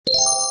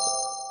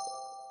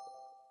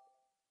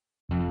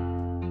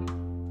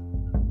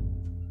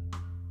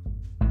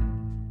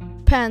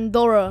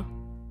Pandora.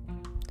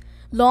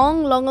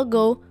 Long, long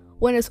ago,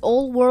 when this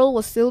old world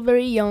was still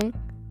very young,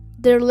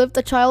 there lived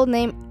a child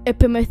named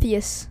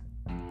Epimetheus.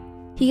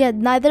 He had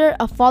neither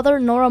a father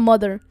nor a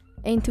mother,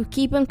 and to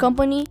keep him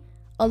company,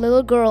 a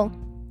little girl,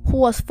 who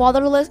was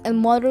fatherless and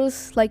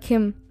motherless like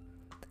him,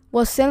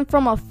 was sent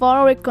from a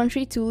faraway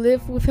country to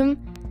live with him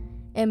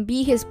and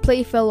be his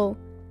playfellow.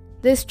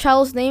 This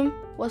child's name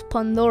was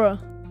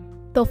Pandora.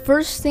 The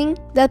first thing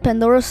that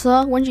Pandora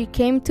saw when she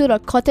came to the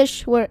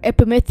cottage where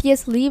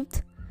Epimetheus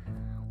lived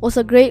was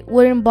a great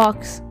wooden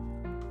box.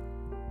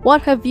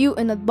 "What have you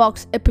in that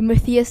box,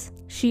 Epimetheus?"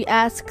 she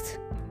asked.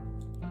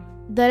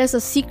 "That is a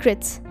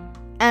secret,"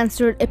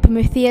 answered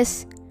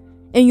Epimetheus,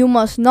 "and you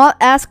must not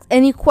ask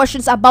any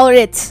questions about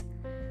it.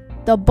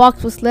 The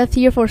box was left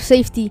here for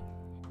safety,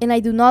 and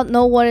I do not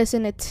know what is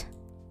in it."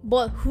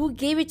 "But who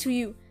gave it to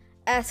you?"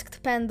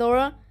 asked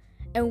Pandora,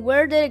 "and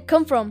where did it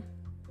come from?"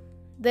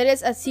 "That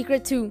is a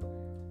secret too,"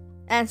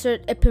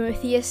 answered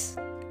Epimetheus.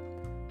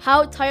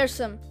 "How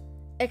tiresome!"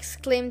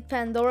 exclaimed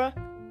Pandora,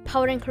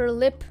 pouting her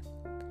lip.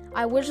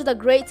 "I wish the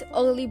great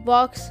ugly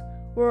box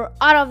were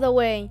out of the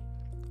way,"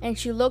 and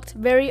she looked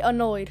very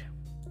annoyed.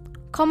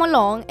 "Come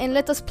along and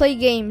let us play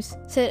games,"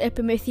 said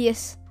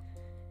Epimetheus.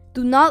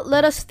 "Do not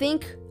let us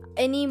think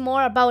any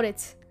more about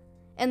it."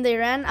 And they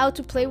ran out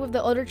to play with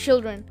the other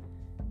children,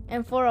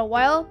 and for a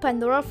while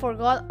Pandora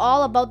forgot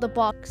all about the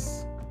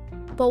box.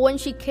 But when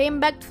she came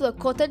back to the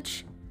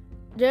cottage,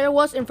 there it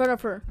was in front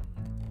of her,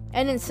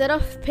 and instead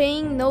of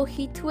paying no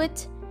heed to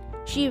it,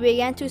 she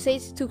began to say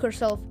to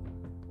herself,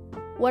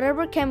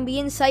 "Whatever can be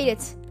inside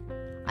it?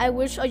 I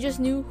wish I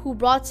just knew who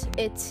brought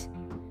it.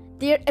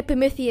 Dear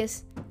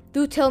Epimetheus,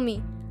 do tell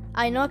me.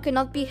 I know I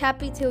cannot be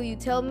happy till you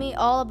tell me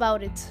all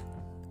about it."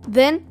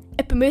 Then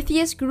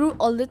Epimetheus grew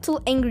a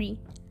little angry.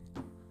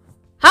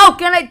 "How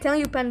can I tell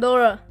you,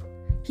 Pandora?"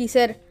 he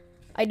said.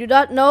 "I do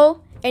not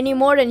know any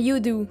more than you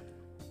do."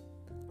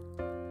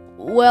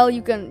 "Well,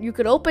 you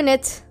could open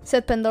it,"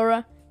 said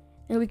Pandora,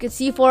 "and we could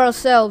see for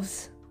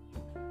ourselves."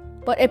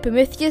 But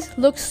Epimetheus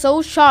looked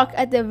so shocked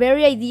at the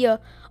very idea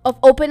of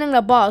opening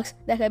the box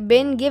that had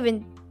been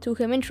given to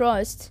him in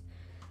trust,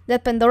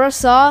 that Pandora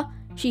saw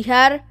she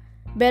had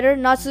better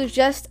not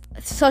suggest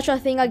such a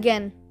thing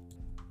again.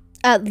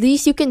 "At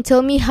least you can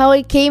tell me how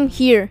it came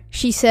here,"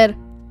 she said.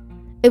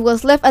 "It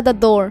was left at the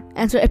door,"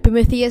 answered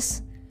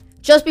Epimetheus,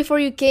 "just before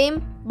you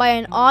came, by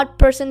an odd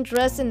person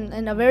dressed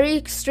in a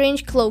very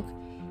strange cloak.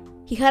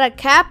 He had a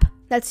cap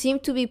that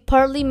seemed to be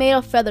partly made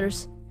of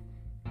feathers.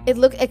 It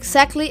looked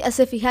exactly as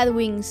if he had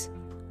wings."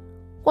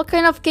 "What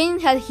kind of cane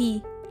had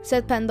he?"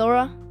 said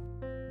Pandora.